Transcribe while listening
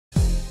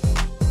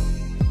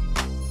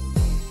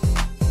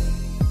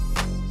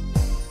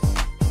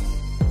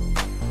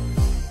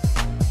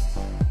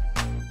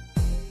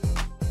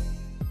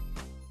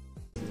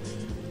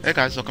Hey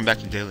guys, welcome back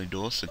to Daily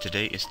Duels. So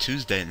today is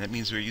Tuesday, and that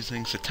means we're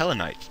using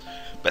Satellaknight.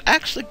 But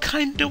actually,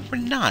 kinda we're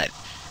not.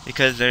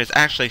 Because there's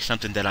actually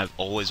something that I've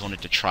always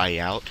wanted to try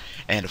out,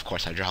 and of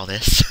course I draw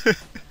this.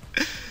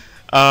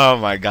 Oh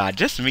my god,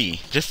 just me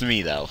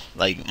though.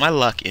 Like, my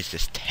luck is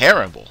just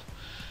terrible.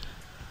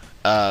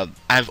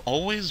 I've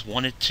always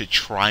wanted to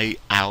try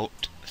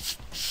out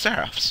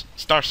Seraphs,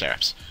 Star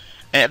Seraphs.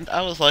 And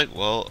I was like,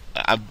 well,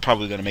 I'm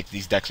probably going to make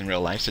these decks in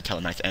real life,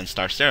 Satellaknights and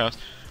Star Seraphs,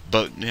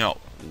 but,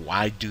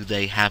 why do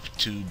they have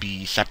to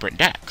be separate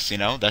decks,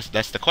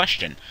 That's the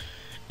question.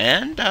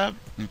 And,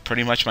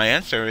 pretty much my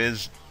answer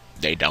is,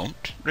 they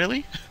don't,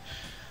 really.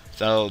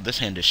 So, this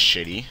hand is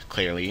shitty,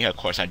 clearly. Of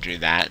course, I drew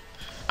that.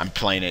 I'm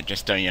playing it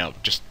just,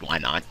 just why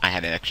not? I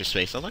had an extra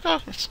space. I was like,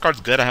 oh, this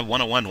card's good. I have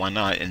 101, why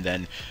not? And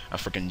then I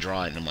freaking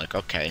draw it, and I'm like,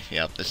 okay,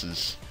 yep, this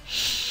is...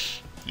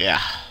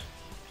 yeah.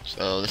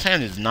 So, this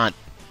hand is not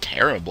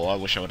terrible. I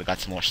wish I would have got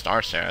some more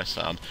Star Seraphs,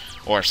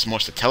 or some more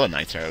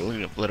Satellaknights, or a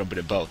little bit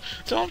of both.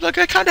 So I'm like,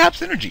 I kind of have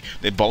synergy.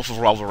 They both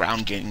revolve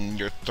around getting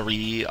your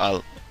three,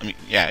 your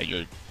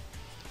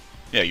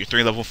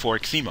 3 level 4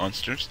 XC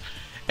monsters,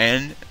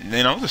 and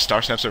the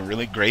Star Seraphs are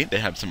really great. They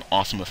have some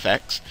awesome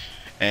effects,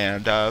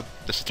 and the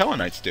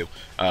Satellaknights do.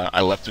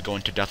 I left to go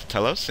into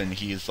Telos, and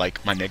he's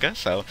like my nigga,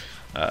 so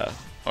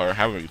or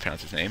however you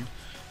pronounce his name.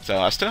 So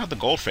I still have the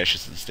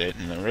goldfishes instead,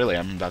 and then really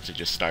I'm about to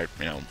just start,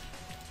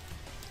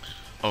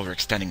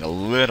 overextending a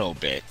little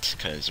bit,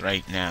 because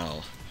right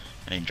now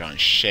I ain't drawing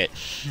shit.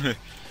 I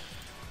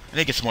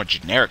think it's more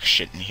generic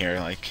shit in here.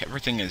 Like,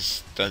 everything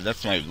is...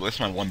 That's my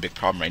one big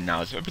problem right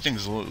now, is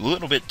everything's a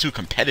little bit too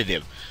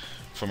competitive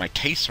for my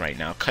taste right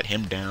now. Cut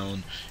him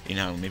down,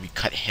 maybe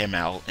cut him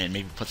out, and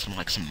maybe put some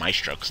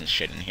Maestros and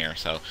shit in here.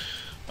 So,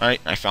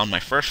 alright, I found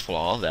my first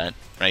flaw, that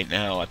right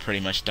now I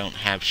pretty much don't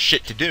have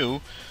shit to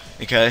do,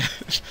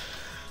 because...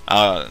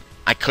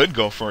 I could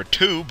go for a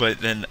 2,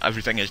 but then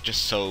everything is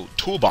just so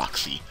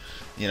toolboxy,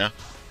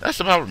 That's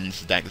the problem with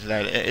this deck, is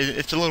that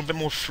it's a little bit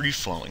more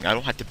free-flowing. I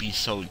don't have to be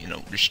so,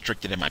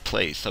 restricted in my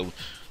plays, so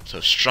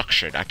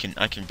structured. I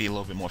can be a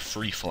little bit more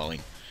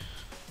free-flowing.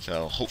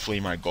 So hopefully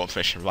my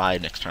goldfish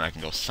survive. Next turn I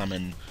can go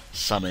summon,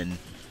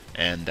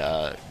 and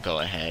go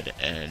ahead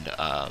and,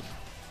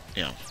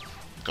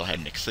 go ahead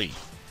and exceed.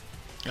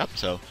 Yep,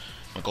 so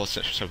my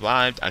goldfish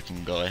survived. I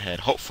can go ahead,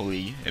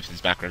 hopefully, if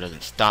this background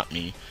doesn't stop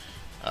me,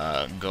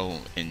 go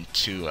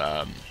into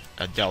a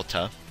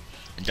Delta.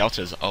 And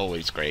Delta is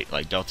always great.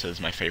 Like, Delta is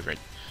my favorite.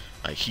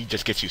 Like, he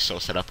just gets you so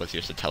set up with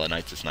your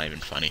Satellaknights, it's not even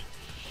funny.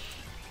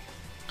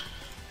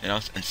 And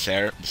the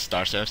Star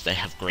Seraphs, they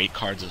have great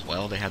cards as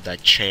well. They have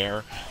that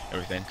chair,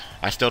 everything.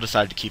 I still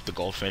decided to keep the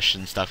goldfish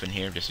and stuff in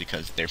here just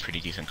because they're pretty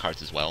decent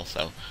cards as well,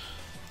 so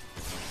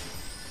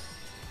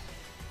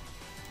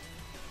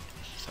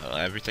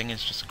everything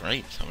is just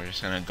great. So we're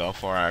just gonna go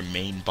for our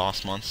main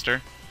boss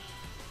monster.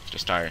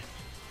 Just our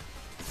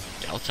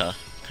Delta,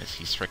 because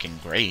he's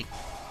freaking great.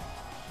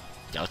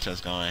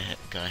 Delta's gonna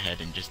go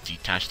ahead and just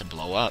detach to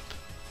blow up.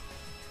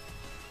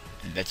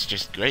 And that's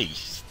just great.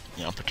 He's,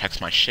 protects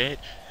my shit.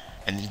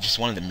 And then just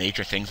one of the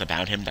major things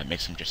about him that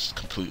makes him just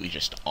completely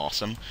just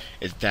awesome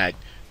is that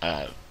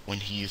when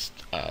he's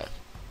what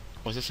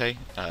does it say?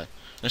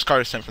 This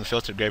card is sent from the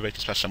field to the graveyard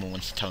to special summon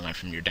one Satellaknight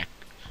from your deck,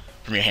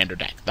 from your hand or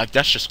deck. Like,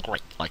 that's just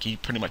great. Like, he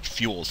pretty much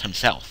fuels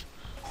himself.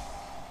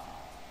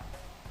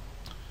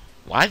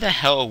 Why the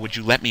hell would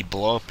you let me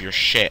blow up your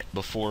shit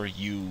before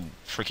you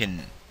freaking...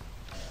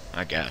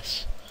 I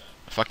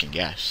fucking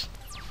guess.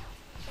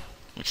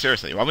 Like,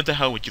 seriously, why the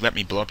hell would you let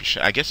me blow up your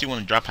shit? I guess you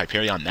want to drop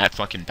Hyperion that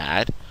fucking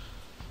bad?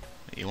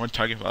 You want to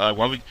target...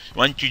 why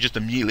didn't you just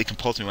immediately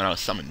compulse me when I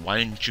was summoned? Why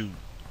didn't you...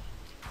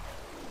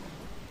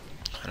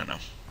 I don't know.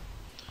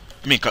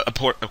 I mean,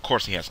 of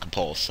course he has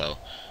compulse, so...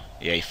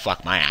 yeah, he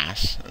fucked my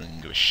ass. I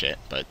didn't give a shit,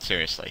 but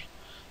seriously.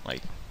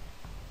 Like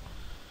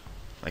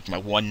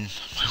one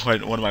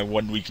of my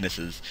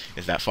weaknesses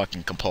is that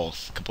fucking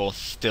Compulse. Compulse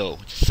is still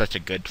just such a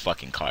good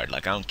fucking card.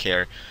 Like, I don't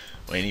care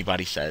what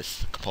anybody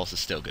says, Compulse is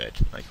still good.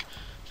 Like,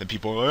 some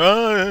people are like,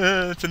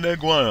 oh, it's a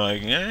neg 1.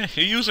 Like, yeah,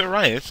 you use it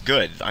right, it's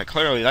good. Like,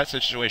 clearly, that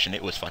situation,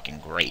 it was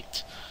fucking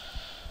great.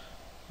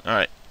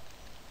 Alright.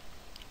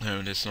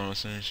 This normal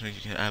situation,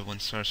 you can add 1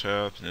 Star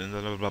Seraph,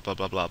 blah blah blah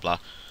blah blah blah.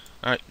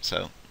 Alright,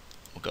 so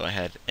we'll go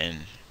ahead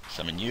and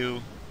summon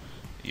you.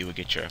 You will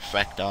get your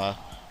effect off.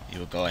 You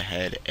will go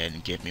ahead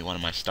and give me one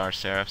of my Star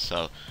Seraphs,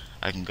 so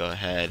I can go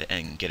ahead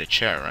and get a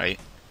chair, right?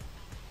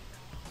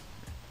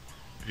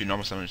 If you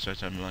normal summon a Star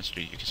Seraph monster,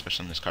 you can special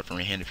summon this card from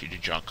your hand if you do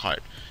draw a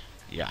card.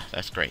 Yeah,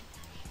 that's great.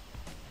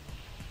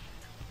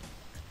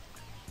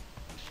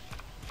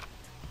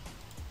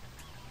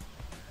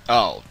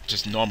 Oh,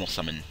 just normal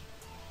summon,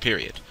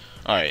 period.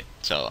 Alright,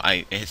 so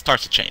it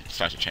starts a chain.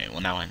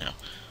 Well, now I know.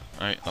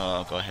 Alright,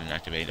 I'll go ahead and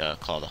activate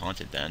Call of the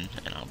Haunted then,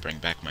 and I'll bring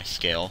back my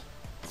scale.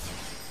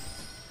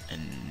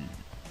 And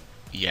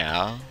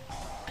yeah,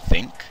 I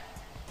think.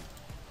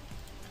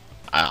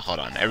 Hold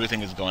on,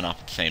 everything is going off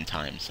at the same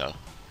time, so.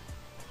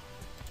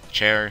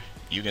 Chair,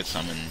 you get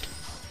summoned,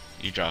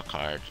 you draw a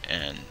card,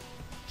 and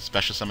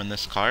special summon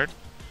this card.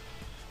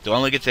 Do I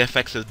only get the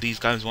effects of these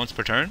guys once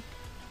per turn?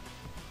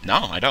 No,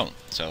 I don't.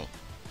 So,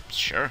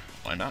 sure,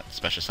 why not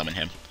special summon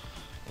him?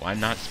 Why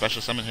not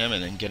special summon him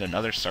and then get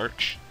another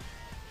search?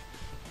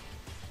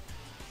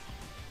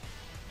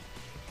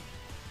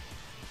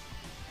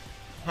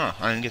 Huh,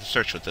 I didn't get to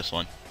search with this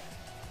one.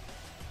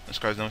 This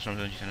card's no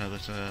something you can know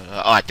this.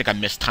 Oh, I think I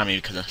missed timing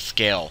because of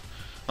scale.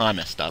 Oh, I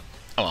messed up.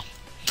 Oh well.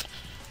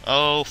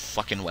 Oh,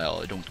 fucking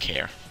well. I don't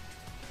care.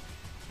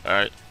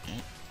 Alright.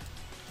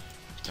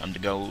 Time to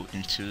go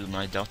into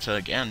my Delta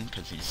again,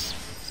 because he's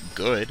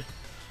good.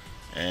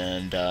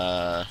 And,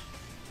 do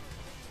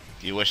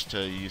you wish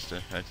to use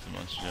the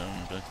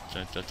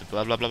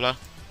blah blah blah blah?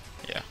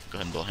 Yeah, go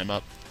ahead and blow him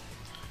up.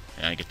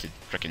 And I get to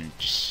frickin'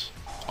 just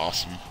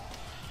awesome.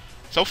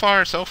 So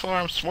far,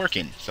 it's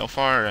working. So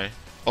far,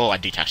 oh, I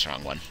detached the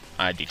wrong one.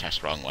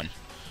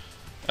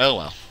 Oh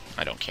well,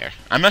 I don't care.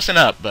 I'm messing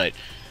up, but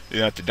you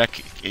know, the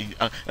deck.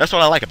 That's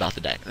what I like about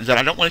the deck. Is that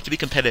I don't want it to be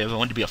competitive. I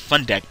want it to be a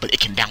fun deck, but it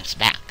can bounce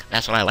back.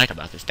 That's what I like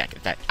about this deck.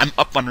 Is that I'm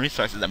up on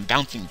resources. I'm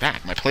bouncing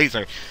back. My plays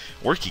are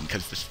working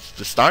because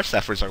the Star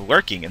Zephyrs are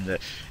working, and the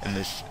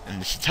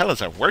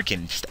Satellas are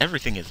working. Just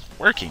everything is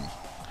working.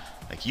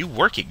 Like, you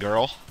work it,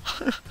 girl.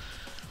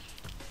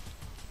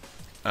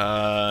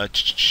 I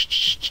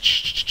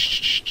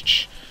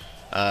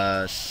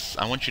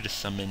want you to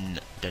summon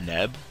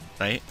Deneb,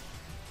 right?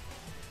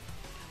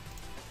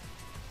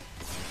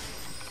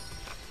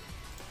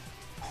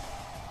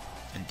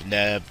 And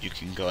Deneb, you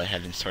can go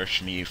ahead and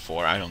search me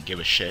for, I don't give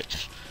a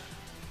shit.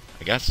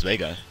 I guess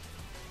Vega.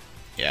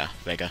 Yeah,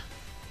 Vega.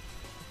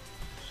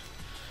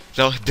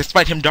 So,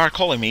 despite him dark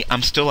holing me,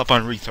 I'm still up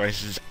on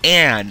resources,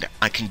 and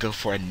I can go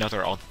for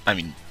another,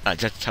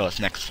 just tell us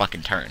next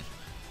fucking turn.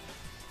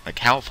 Like,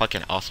 how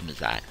fucking awesome is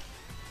that?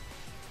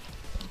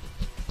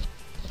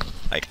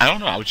 Like, I don't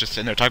know, I was just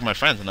sitting there talking to my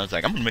friends, and I was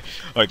like, I'm gonna make,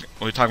 like,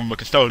 we were talking about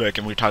Costello deck,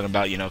 and we were talking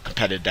about, you know,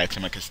 competitive decks,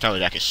 and my Costello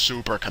deck is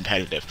super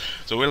competitive.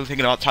 So we were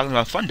thinking about talking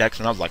about fun decks,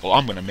 and I was like, well,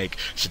 I'm gonna make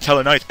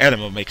Satellaknight, and I'm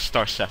gonna make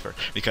Star Zephyr,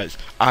 because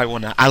I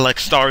like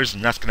stars,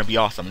 and that's gonna be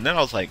awesome. And then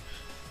I was like,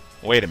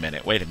 wait a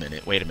minute.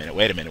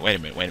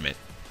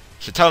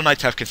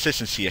 Satellaknights have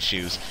consistency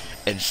issues,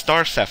 and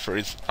Star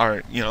Zephyrs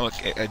are, you know,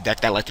 a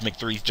deck that like to make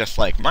threes just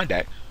like my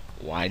deck.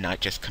 Why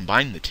not just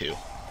combine the two?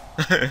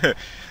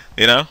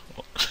 You know?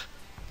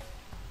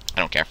 I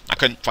don't care. I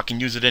couldn't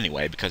fucking use it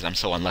anyway because I'm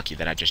so unlucky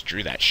that I just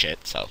drew that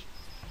shit, so.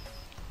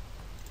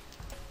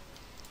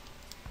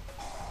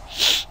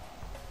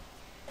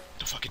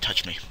 Don't fucking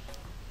touch me.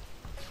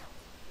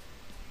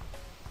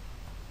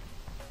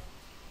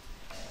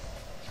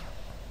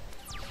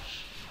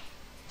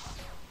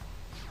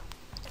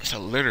 So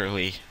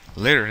literally,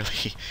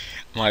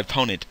 my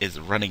opponent is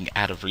running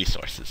out of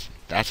resources.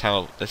 That's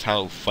how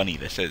funny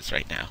this is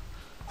right now.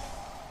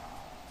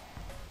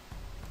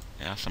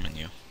 Yeah, I'll summon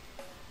you.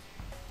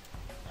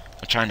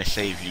 I'm trying to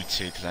save you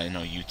two because I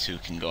know you two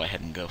can go ahead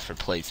and go for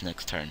plays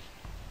next turn.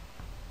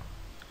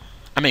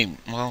 I mean,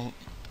 well,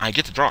 I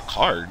get to draw a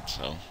card,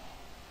 so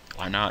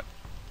why not?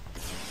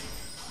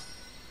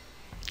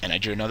 And I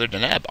drew another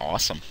Deneb.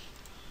 Awesome.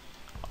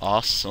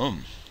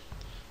 Awesome.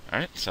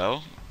 Alright,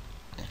 so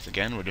once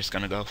again, we're just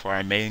gonna go for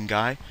our main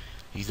guy.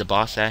 He's a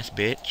boss-ass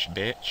bitch.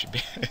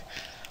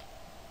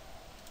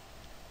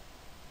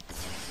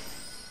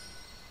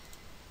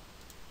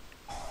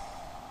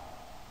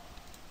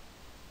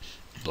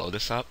 Blow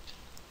this up.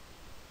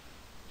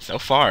 So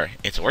far,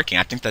 it's working.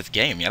 I think that's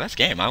game. Yeah, that's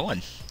game. I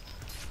won.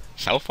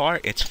 So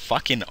far, it's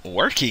fucking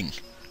working.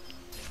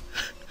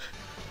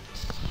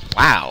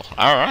 Wow.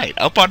 Alright.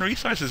 Up on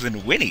resources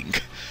and winning.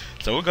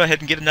 So we'll go ahead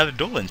and get another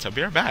duel in. So I'll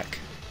be right back.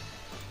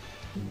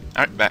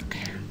 Alright, back.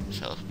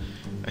 So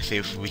let's see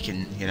if we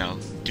can, you know,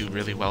 do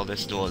really well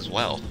this duel as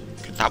well.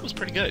 Because that was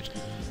pretty good.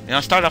 You know, I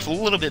started off a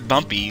little bit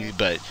bumpy,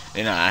 but,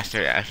 you know,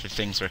 after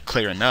things were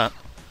clearing up,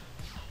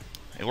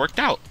 it worked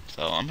out.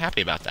 So I'm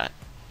happy about that.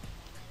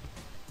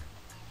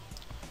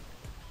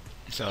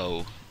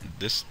 So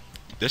this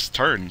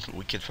turn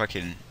we could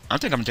fucking. I don't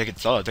think I'm gonna take it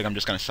solo. I think I'm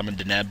just gonna summon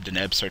Deneb.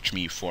 Deneb search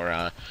me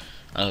for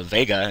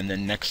Vega, and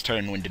then next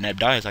turn when Deneb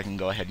dies, I can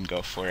go ahead and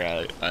go for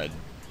a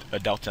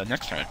Delta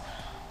next turn.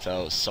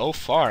 So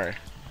far,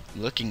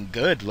 looking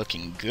good. Like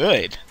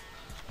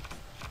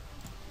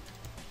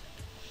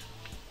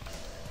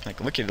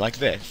look at it like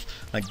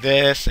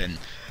this, and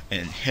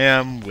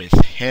him with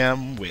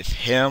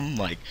him,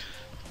 like.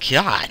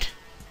 God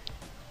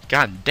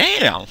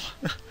damn.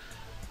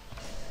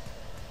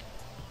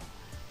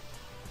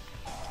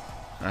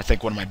 I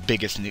think one of my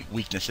biggest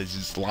weaknesses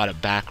is a lot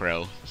of back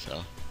row.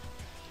 So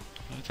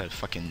what's that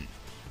fucking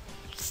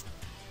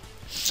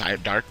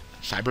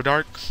cyber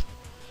darks?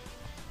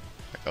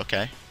 Like,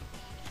 okay.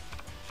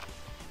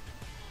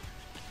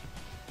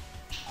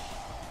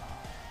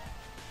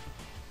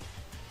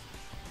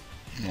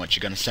 What,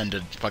 you gonna send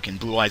a fucking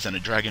Blue Eyes and a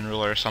Dragon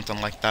Ruler or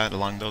something like that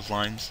along those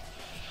lines?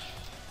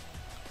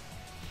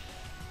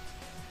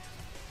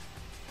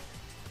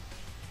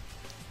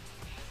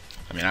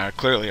 I mean, I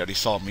clearly already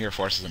saw mirror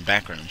forces and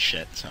background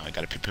shit, so I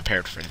gotta be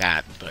prepared for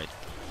that, but.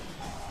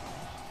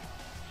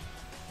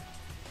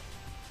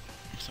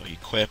 So he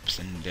equips,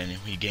 and then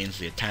he gains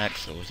the attack,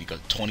 so he goes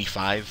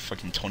 25,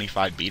 fucking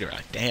 25 beater.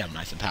 Like, damn,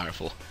 nice and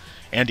powerful.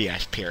 And he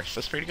has Pierce.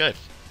 That's pretty good.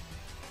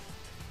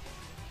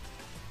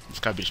 This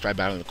card be destroyed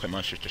by battle and the equip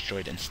monsters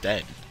destroyed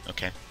instead.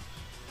 Okay.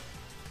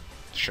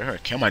 Sure,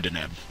 kill my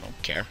Deneb.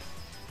 Don't care.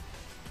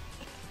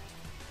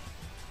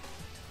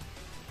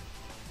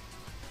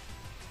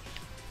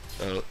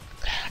 So,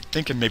 I'm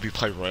thinking maybe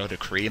play Royal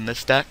Decree in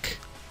this deck.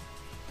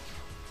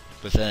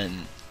 But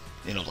then,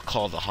 you know, the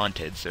Call of the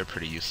Haunteds, they're a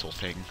pretty useful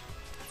thing.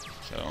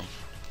 So,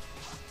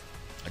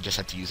 I just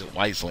have to use it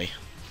wisely.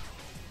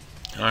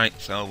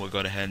 Alright, so we'll go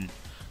ahead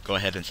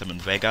and summon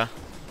Vega.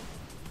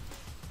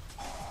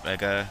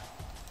 Vega,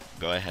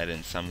 go ahead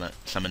and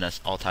summon us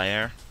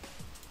Altair.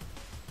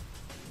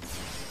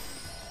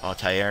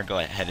 Altair, go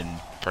ahead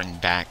and bring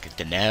back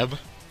Deneb.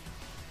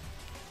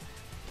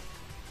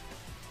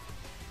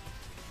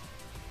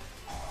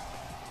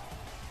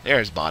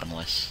 There's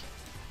Bottomless.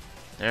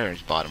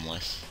 There's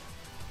Bottomless.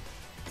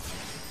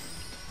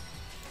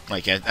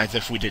 Like, as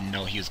if we didn't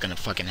know he was gonna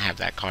fucking have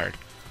that card.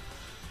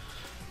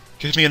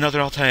 Give me another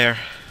Altair.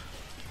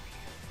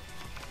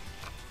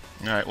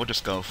 Alright, we'll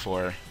just go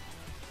for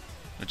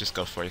a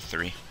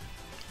 3.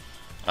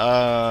 Do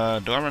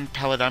I run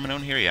Paladino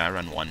in here? Yeah, I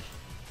run 1.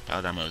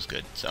 Paladino is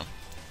good, so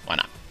why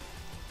not?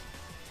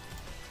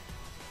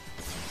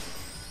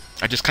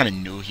 I just kinda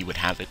knew he would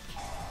have it.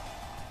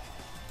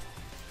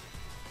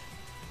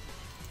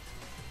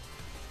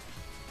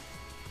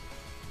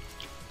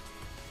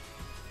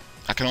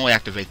 I can only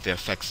activate the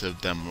effects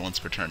of them once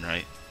per turn,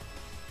 right?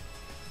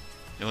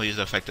 You only use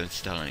the effect of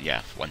Satellaknight,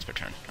 yeah, once per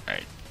turn.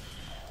 Alright.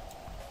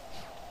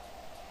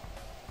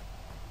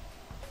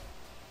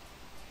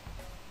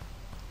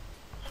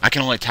 I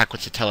can only attack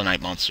with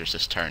Satellaknight monsters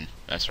this turn.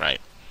 That's right.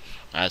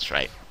 That's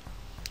right.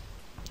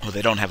 Well,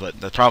 they don't have a...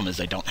 The problem is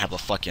they don't have a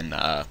fucking,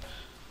 a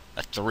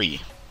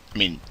 3. I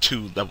mean,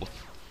 2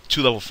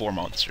 level 4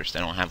 monsters. They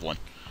don't have one.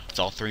 It's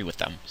all 3 with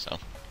them, so...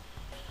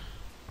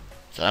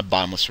 So that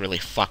Bottomless really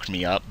fucked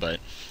me up,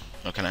 but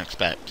what can I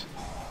expect?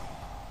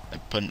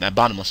 That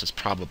Bottomless is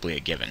probably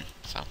a given,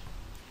 so...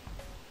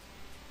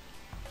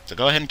 So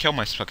go ahead and kill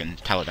my fucking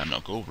Paladino.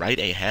 Go right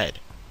ahead.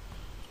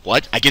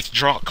 What? I get to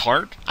draw a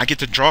card? I get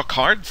to draw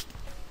cards?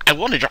 I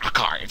want to draw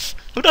cards!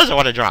 Who doesn't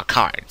want to draw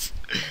cards?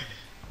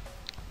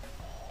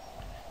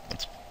 I'm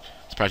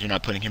surprised you're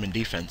not putting him in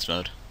defense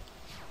mode.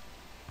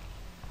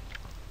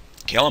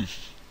 Kill him.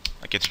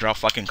 I get to draw a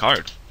fucking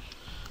card.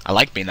 I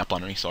like being up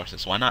on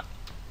resources. Why not?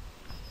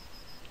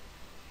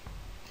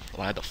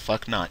 Why the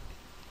fuck not?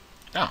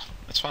 Oh,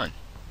 that's fine.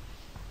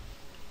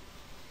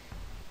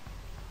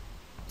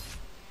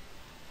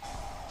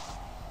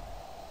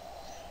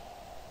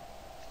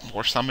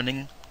 More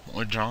summoning,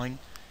 more drawing,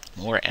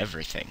 more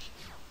everything.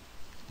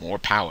 More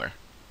power.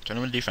 Turn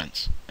him in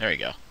defense. There we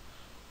go.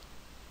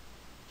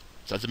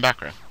 So that's in back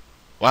row.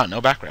 Wow,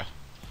 no back row.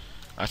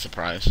 That's a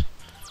surprise.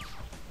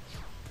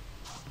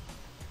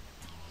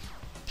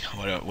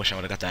 I wish I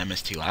would have got the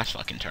MST last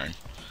fucking turn.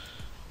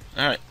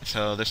 Alright,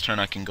 so this turn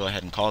I can go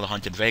ahead and call the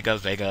Haunted Vega.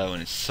 Vega,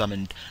 when it's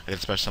summoned, I can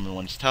special summon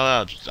one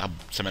Stella. I'll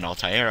summon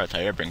Altair.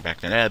 Altair, bring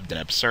back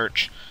Deneb.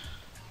 Search.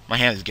 My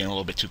hand is getting a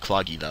little bit too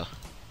cloggy, though.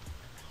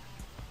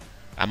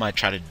 I might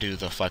try to do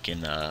the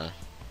fucking,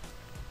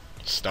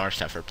 Star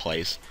Zephyr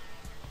plays.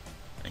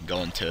 And go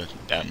into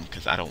them,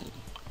 because I don't...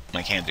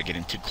 My hands are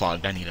getting too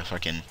clogged. I need a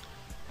fucking...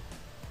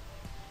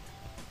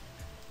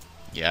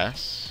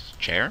 Yes?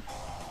 Chair?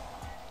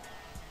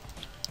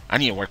 I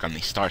need to work on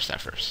these Star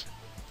Zephyrs.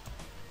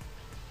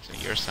 So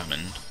you're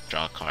summoned.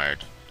 Draw a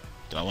card.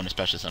 Do I want to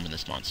special summon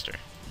this monster?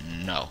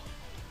 No.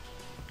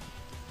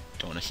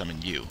 Do I want to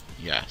summon you?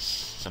 Yes.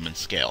 Summon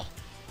Scale.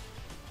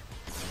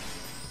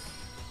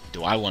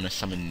 Do I want to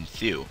summon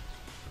Thew?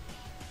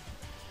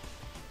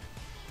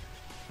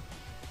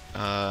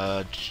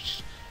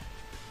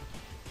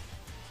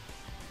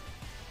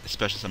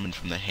 Special summon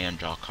from the hand,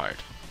 draw a card.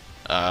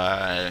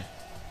 No,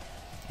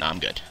 I'm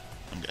good.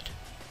 I'm good.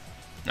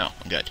 No,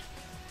 I'm good.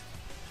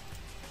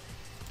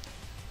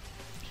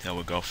 Then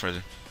we'll go for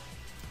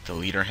the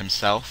leader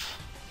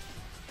himself.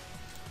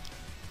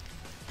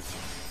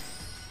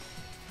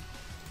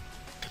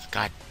 Because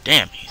god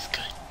damn, he's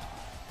good.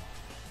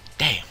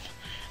 Damn.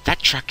 That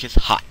truck is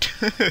hot.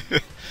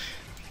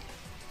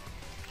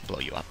 Blow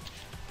you up.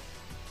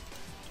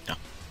 No.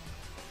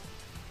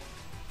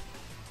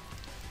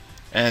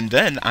 And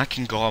then I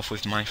can go off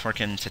with my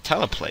freaking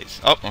Satella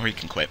plays. Oh, or he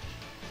can quit.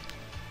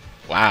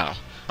 Wow.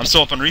 I'm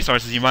so up on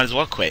resources, you might as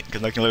well quit,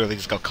 because I can literally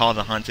just go call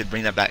the Haunted,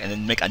 bring that back, and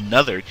then make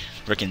another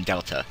freaking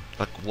Delta.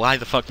 Like, why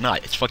the fuck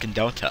not? It's fucking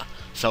Delta.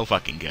 So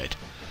fucking good.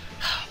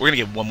 We're gonna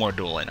get one more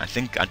duel in. I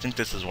think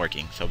this is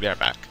working, so be right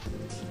back.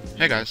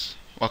 Hey guys,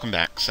 welcome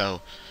back.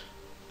 So,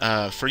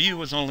 for you it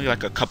was only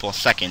like a couple of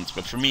seconds,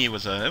 but for me it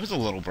was a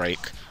little break.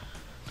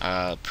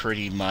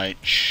 Pretty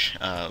much,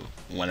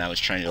 when I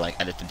was trying to like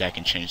edit the deck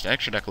and change the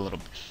extra deck a little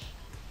bit.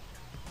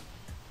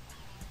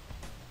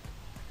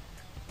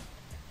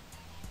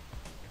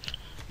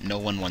 No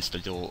one wants to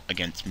duel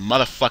against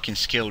motherfucking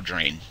skill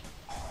drain.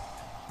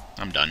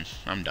 I'm done.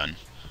 I'm done.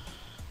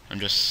 I'm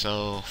just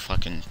so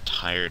fucking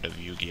tired of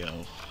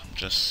Yu-Gi-Oh! I'm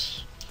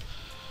just...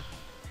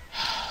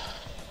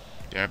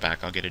 Be right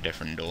back, I'll get a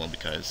different duel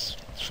because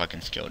it's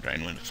fucking skill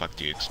drain. What the fuck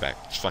do you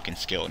expect? It's fucking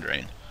skill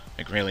drain.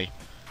 Like, really?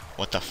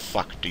 What the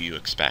fuck do you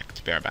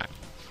expect? Be right back.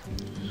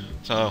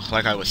 So,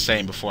 like I was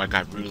saying before, I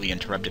got rudely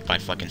interrupted by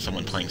fucking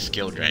someone playing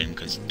skill drain,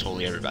 because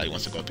totally everybody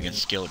wants to go up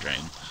against skill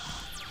drain.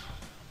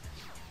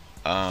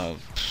 When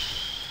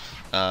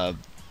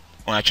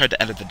I tried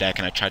to edit the deck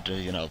and I tried to,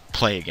 you know,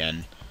 play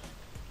again,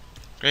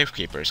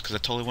 Gravekeepers, because I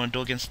totally want to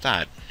duel against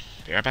that.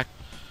 Be right back.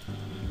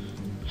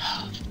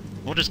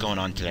 What is going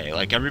on today?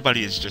 Like,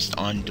 everybody is just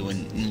on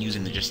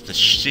using just the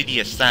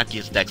shittiest,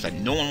 sackiest decks that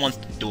no one wants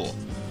to duel.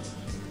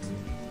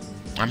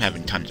 I'm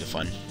having tons of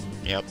fun.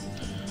 Yep.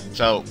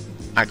 So,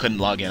 I couldn't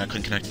log in, I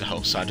couldn't connect to the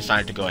host, so I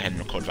decided to go ahead and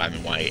record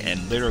Vitamin Y,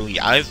 and literally,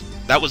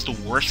 that was the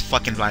worst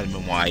fucking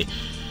Vitamin Y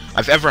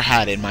I've ever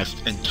had in my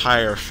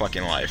entire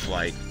fucking life.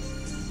 Like,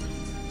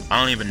 I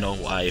don't even know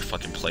why I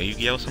fucking play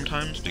Yu-Gi-Oh!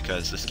 Sometimes,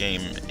 because this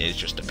game is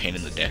just a pain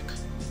in the dick.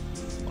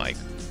 Like,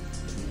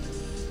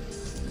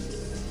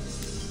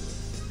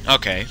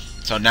 okay,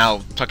 so now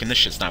fucking this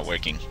shit's not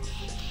working.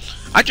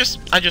 I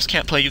just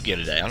can't play Yu-Gi-Oh!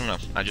 Today. I don't know.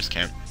 I just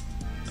can't.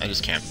 I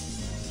just can't.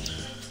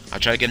 I'll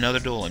try to get another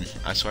duel in.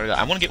 I swear to God.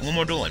 I want to get one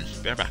more duel in.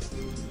 Be right back.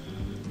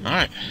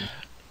 Alright.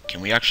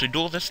 Can we actually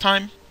duel this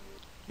time?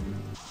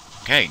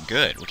 Okay,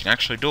 good. We can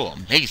actually duel.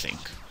 Amazing.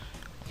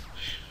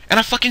 And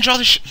I fucking draw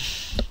this shit.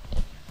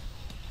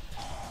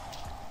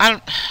 I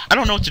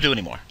don't know what to do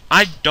anymore.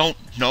 I don't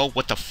know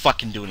what to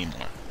fucking do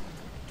anymore.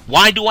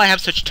 Why do I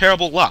have such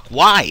terrible luck?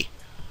 Why?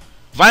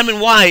 Vitamin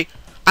Y,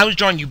 I was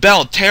drawing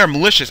Yubel, Terror,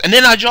 Malicious, and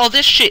then I draw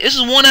this shit. This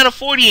is 1 out of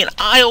 40, and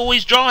I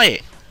always draw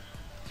it.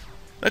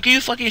 Like, are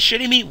you fucking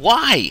shitting me?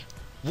 Why?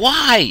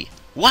 Why?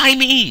 Why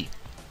me?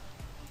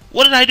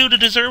 What did I do to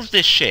deserve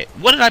this shit?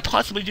 What did I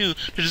possibly do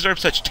to deserve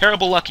such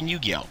terrible luck in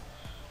Yu-Gi-Oh?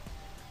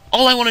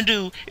 All I want to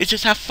do is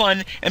just have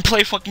fun and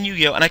play fucking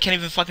Yu-Gi-Oh, and I can't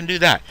even fucking do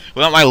that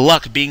without my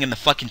luck being in the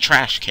fucking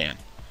trash can.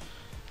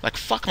 Like,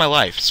 fuck my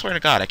life. Swear to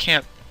God, I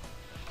can't.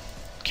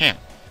 Can't.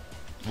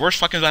 Worst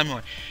fucking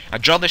time. I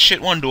draw this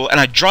shit one duel,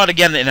 and I draw it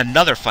again in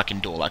another fucking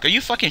duel. Like, are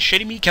you fucking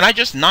shitting me? Can I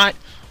just not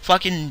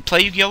fucking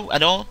play Yu-Gi-Oh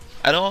at all?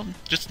 At all?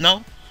 Just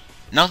no?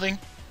 Nothing?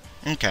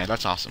 Okay,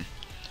 that's awesome.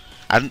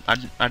 I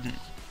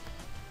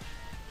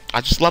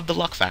just love the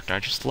luck factor. I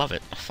just love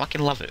it. I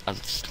fucking love it. I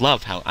just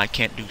love how I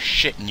can't do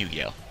shit in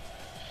Yu-Gi-Oh!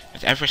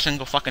 Every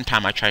single fucking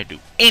time I try to do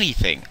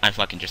anything, I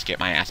fucking just get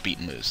my ass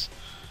beaten loose.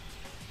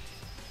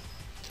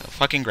 So,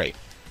 fucking great.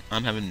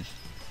 I'm having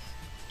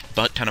a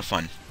butt ton of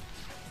fun.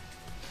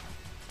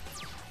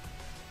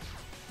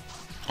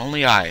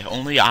 Only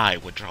I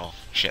would draw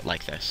shit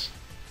like this.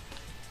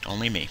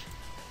 Only me.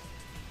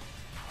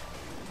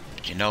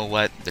 But you know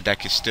what? The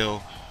deck is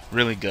still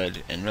really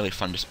good and really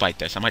fun despite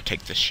this. I might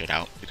take this shit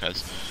out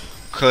because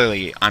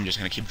clearly I'm just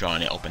gonna keep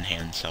drawing it open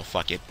hand, so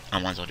fuck it. I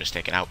might as well just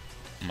take it out.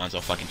 I might as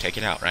well fucking take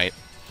it out, right?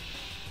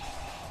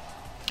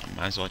 I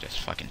might as well just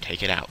fucking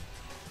take it out.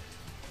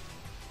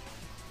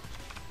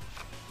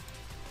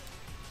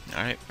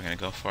 Alright, we're gonna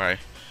go for our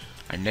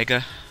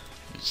nigga.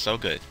 It's so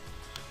good.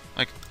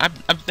 Like, I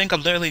think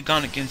I've literally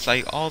gone against,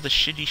 like, all the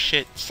shitty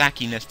shit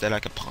sackiness that I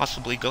could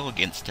possibly go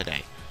against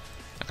today.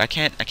 Like, I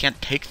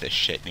can't take this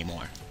shit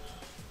anymore.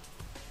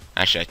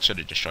 Actually, I should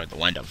have destroyed the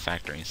wind-up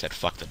factory and said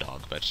fuck the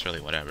dog, but it's really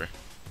whatever.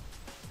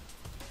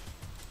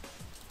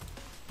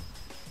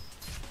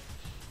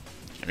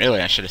 And really,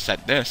 I should have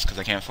set this, because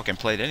I can't fucking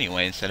play it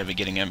anyway, instead of it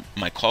getting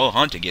my Call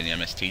Hunter getting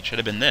MST. It should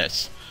have been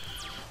this.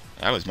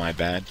 That was my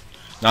bad.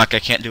 Not like I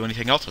can't do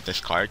anything else with this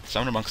card.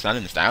 Summoner Monk's not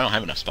in this deck. I don't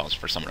have enough spells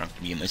for Summoner Monk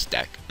to be in this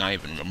deck. Not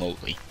even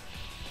remotely.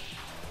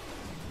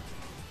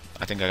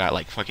 I think I got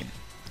like fucking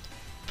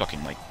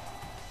like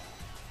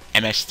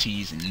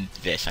MSTs and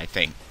this, I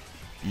think.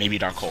 Maybe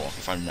Dark Hole,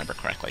 if I remember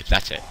correctly.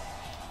 That's it.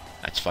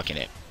 That's fucking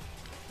it.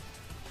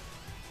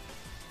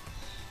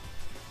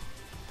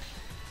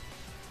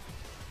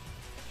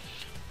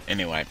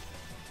 Anyway.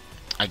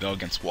 I go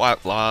against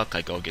Warlock,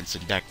 I go against a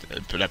deck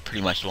that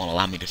pretty much won't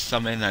allow me to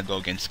summon, I go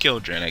against Skill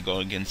Drain, I go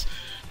against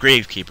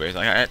Gravekeepers.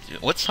 Like,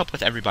 what's up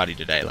with everybody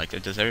today? Like,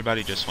 does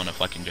everybody just want to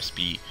fucking just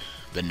be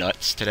the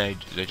nuts today?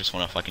 Do they just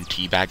want to fucking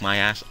teabag my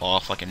ass all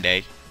fucking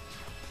day?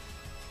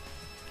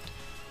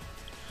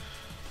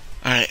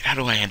 Alright, how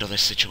do I handle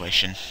this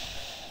situation?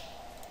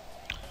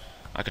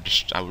 I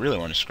really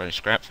want to destroy a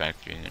Scrap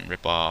Factory and then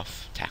rip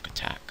off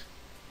attack.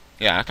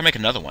 Yeah, I can make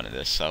another one of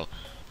this, so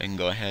I can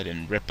go ahead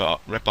and rip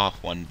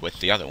off one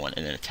with the other one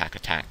and then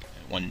attack.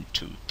 1,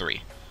 2,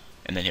 3.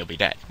 And then he'll be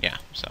dead. Yeah,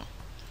 so.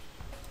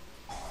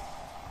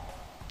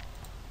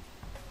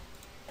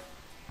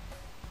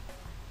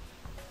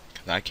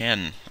 Cause I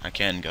can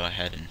go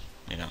ahead and,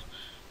 you know,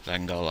 I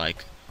can go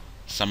like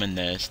summon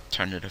this,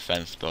 turn the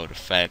defense mode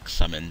effect,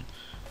 summon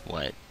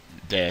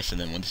this,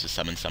 and then when this is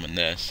summon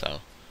this,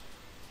 so.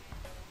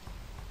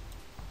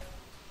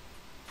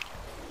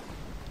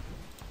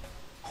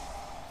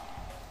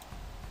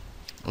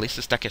 At least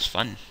this deck is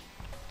fun.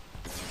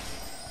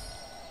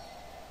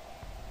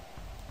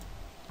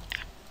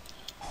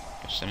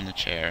 Just sit in the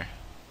chair.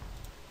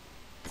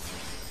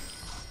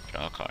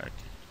 Draw a card.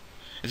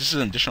 Is this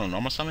an additional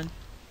normal summon?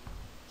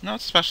 No,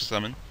 it's a special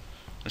summon.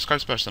 This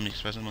card's special summon,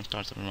 especially when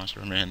starts up a monster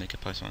from your hand, they can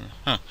place on it.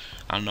 Huh.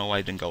 I don't know why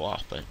it didn't go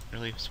off, but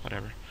really, it's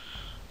whatever.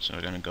 So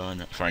we're gonna go in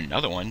for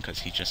another one, because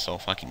he's just so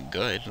fucking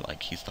good.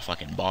 Like, he's the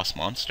fucking boss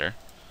monster.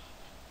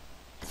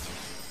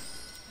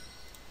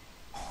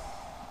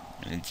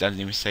 And it doesn't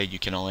even say you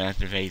can only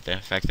activate the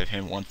effect of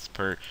him once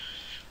per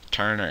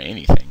turn or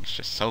anything. It's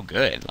just so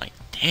good. Like,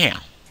 damn.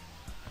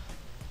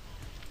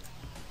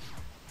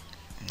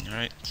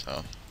 Alright,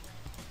 so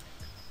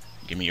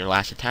give me your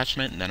last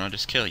attachment and then I'll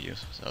just kill you.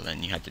 So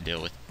then you have to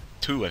deal with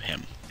 2 of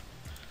him.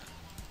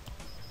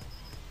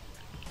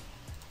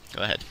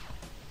 Go ahead.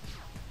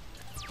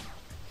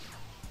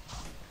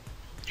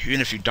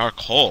 Even if you Dark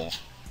Hole.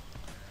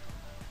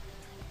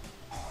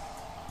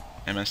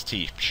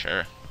 MST,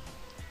 sure.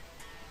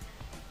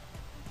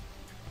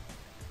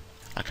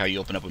 Like how you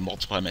open up with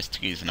multiple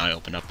MSTs and I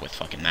open up with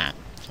fucking that.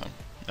 So,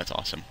 that's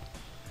awesome.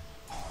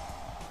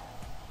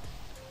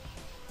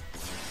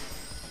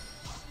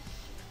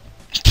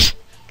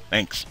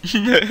 Thanks.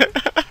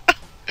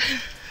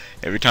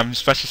 Every time you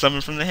special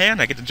summon from the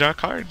hand, I get to draw a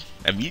card.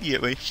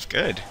 Immediately. It's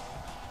good.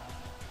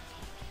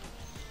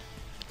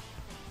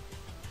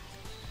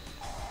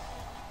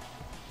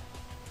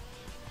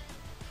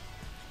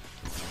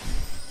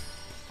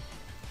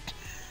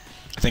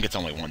 I think it's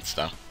only once,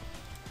 though.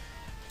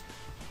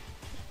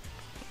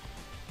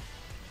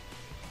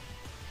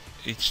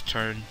 Each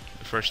turn,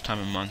 the first time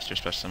a monster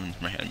special summons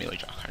from my hand, immediately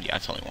draw a card. Yeah,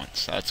 it's only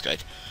once, so that's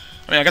good.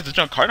 I mean, I got to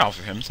draw a card off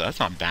of him, so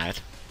that's not bad.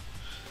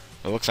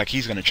 It looks like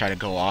he's gonna try to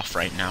go off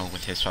right now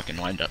with his fucking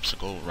windup, so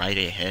go right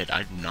ahead.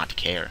 I do not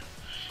care.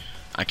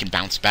 I can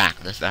bounce back.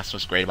 That's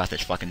what's great about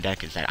this fucking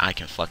deck, is that I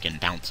can fucking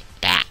bounce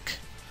back.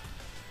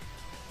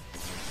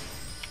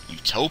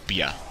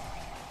 Utopia.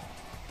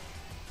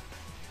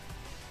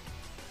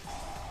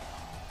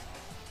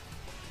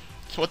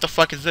 So what the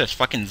fuck is this?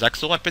 Fucking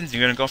Zexal weapons?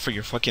 You're gonna go for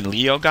your fucking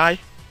Leo guy?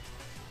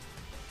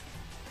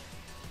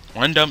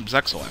 Wind up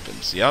Zexal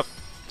weapons, yep.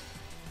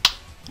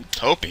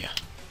 Utopia.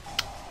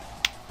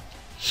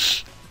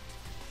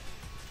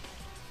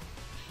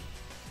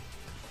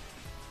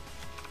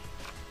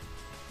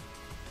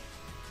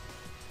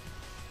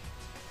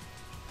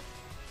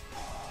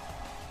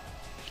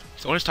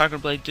 So what does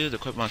Target Blade do? The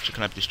equipped monster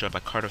cannot be destroyed by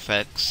card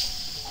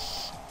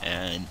effects,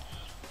 and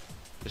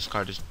this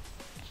card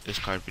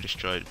be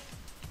destroyed.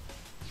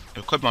 The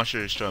equipped monster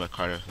is destroyed by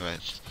card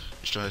effects.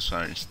 Destroy this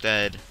card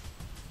instead.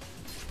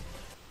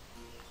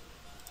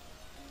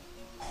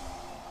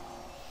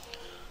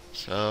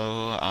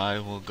 So I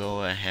will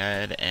go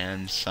ahead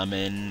and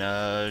summon.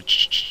 I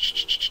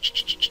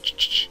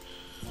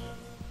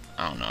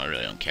don't know. I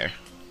really don't care,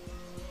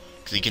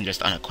 because he can just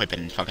unequip it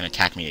and fucking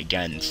attack me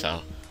again.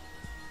 So.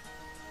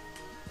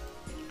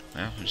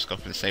 Well, we'll just go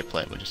for the safe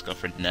play. We'll just go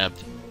for Neb.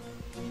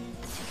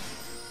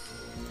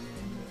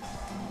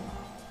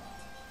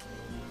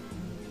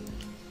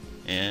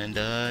 And,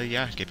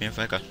 yeah, give me a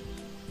Vega.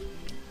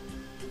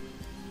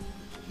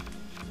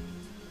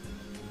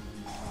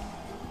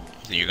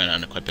 So you're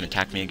gonna unequip and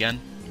attack me again?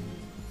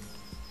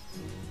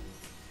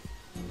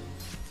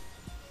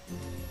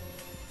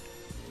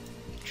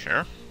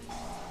 Sure.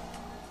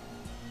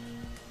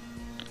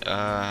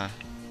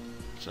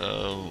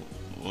 So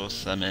we'll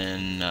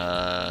summon,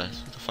 what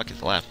the fuck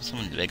is left? We'll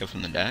summon Vega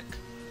from the deck.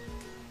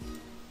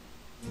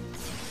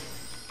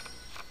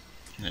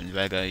 And then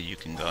Vega, you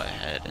can go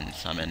ahead and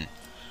summon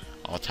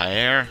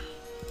Altair.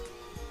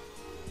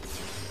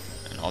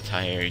 And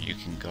Altair, you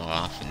can go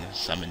off and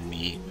summon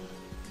me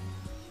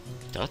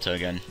Delta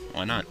again.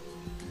 Why not?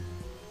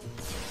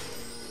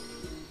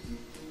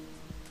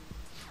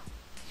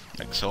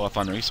 Like, so up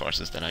on the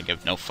resources that I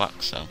give no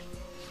fuck, so.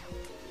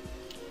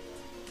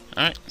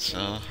 Alright,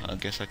 so I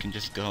guess I can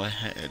just go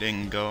ahead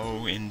and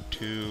go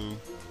into...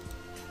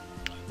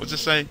 What's it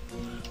say?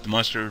 The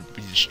monster will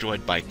be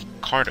destroyed by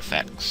card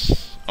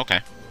effects. Okay.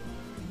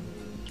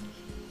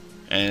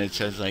 And it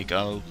says like,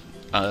 oh,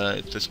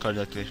 if this card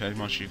activates any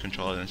monster you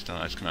control, then still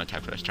cannot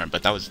attack for this turn.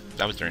 But that was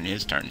during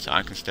his turn, so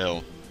I can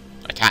still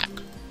attack.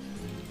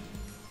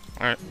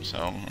 Alright, so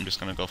I'm just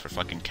gonna go for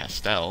fucking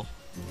Castel.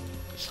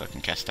 This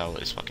fucking Castel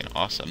is fucking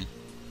awesome.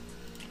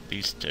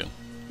 These two.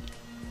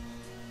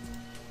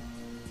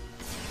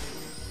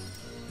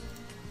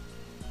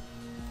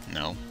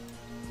 No.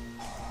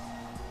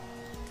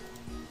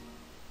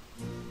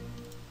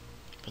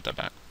 Put that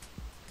back.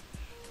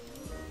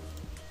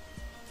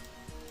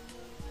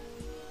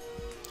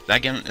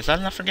 Is that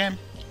enough for game?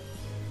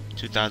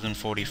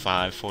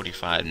 2045,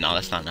 45. No,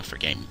 that's not enough for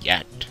game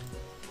yet.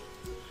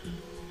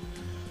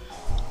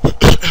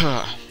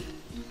 I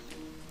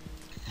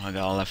got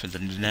all left with the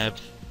Neb.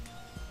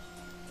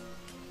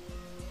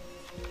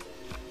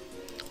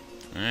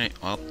 Alright,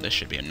 well, this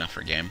should be enough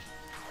for game.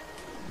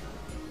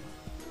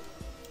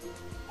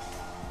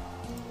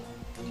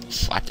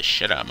 Slap the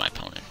shit out of my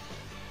opponent.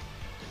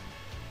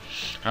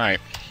 Alright,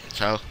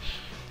 so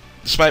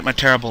despite my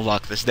terrible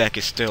luck, this deck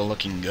is still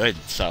looking good,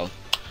 so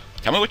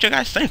tell me what you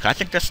guys think. I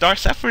think the Star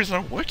Sapphires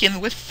are working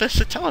with the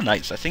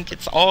Satellaknights. I think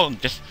it's all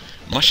just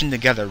mushing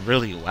together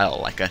really well,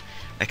 like a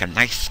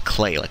nice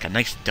clay, like a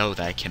nice dough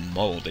that I can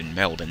mold and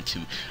meld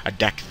into a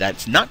deck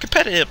that's not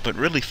competitive, but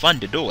really fun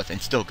to deal with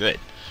and still good.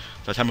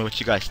 So tell me what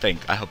you guys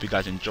think. I hope you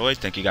guys enjoyed.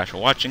 Thank you guys for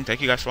watching.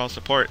 Thank you guys for all the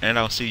support, and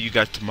I'll see you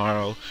guys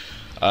tomorrow.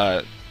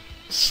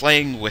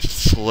 Slaying with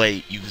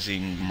Slate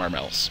using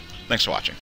Mermails. Thanks for watching.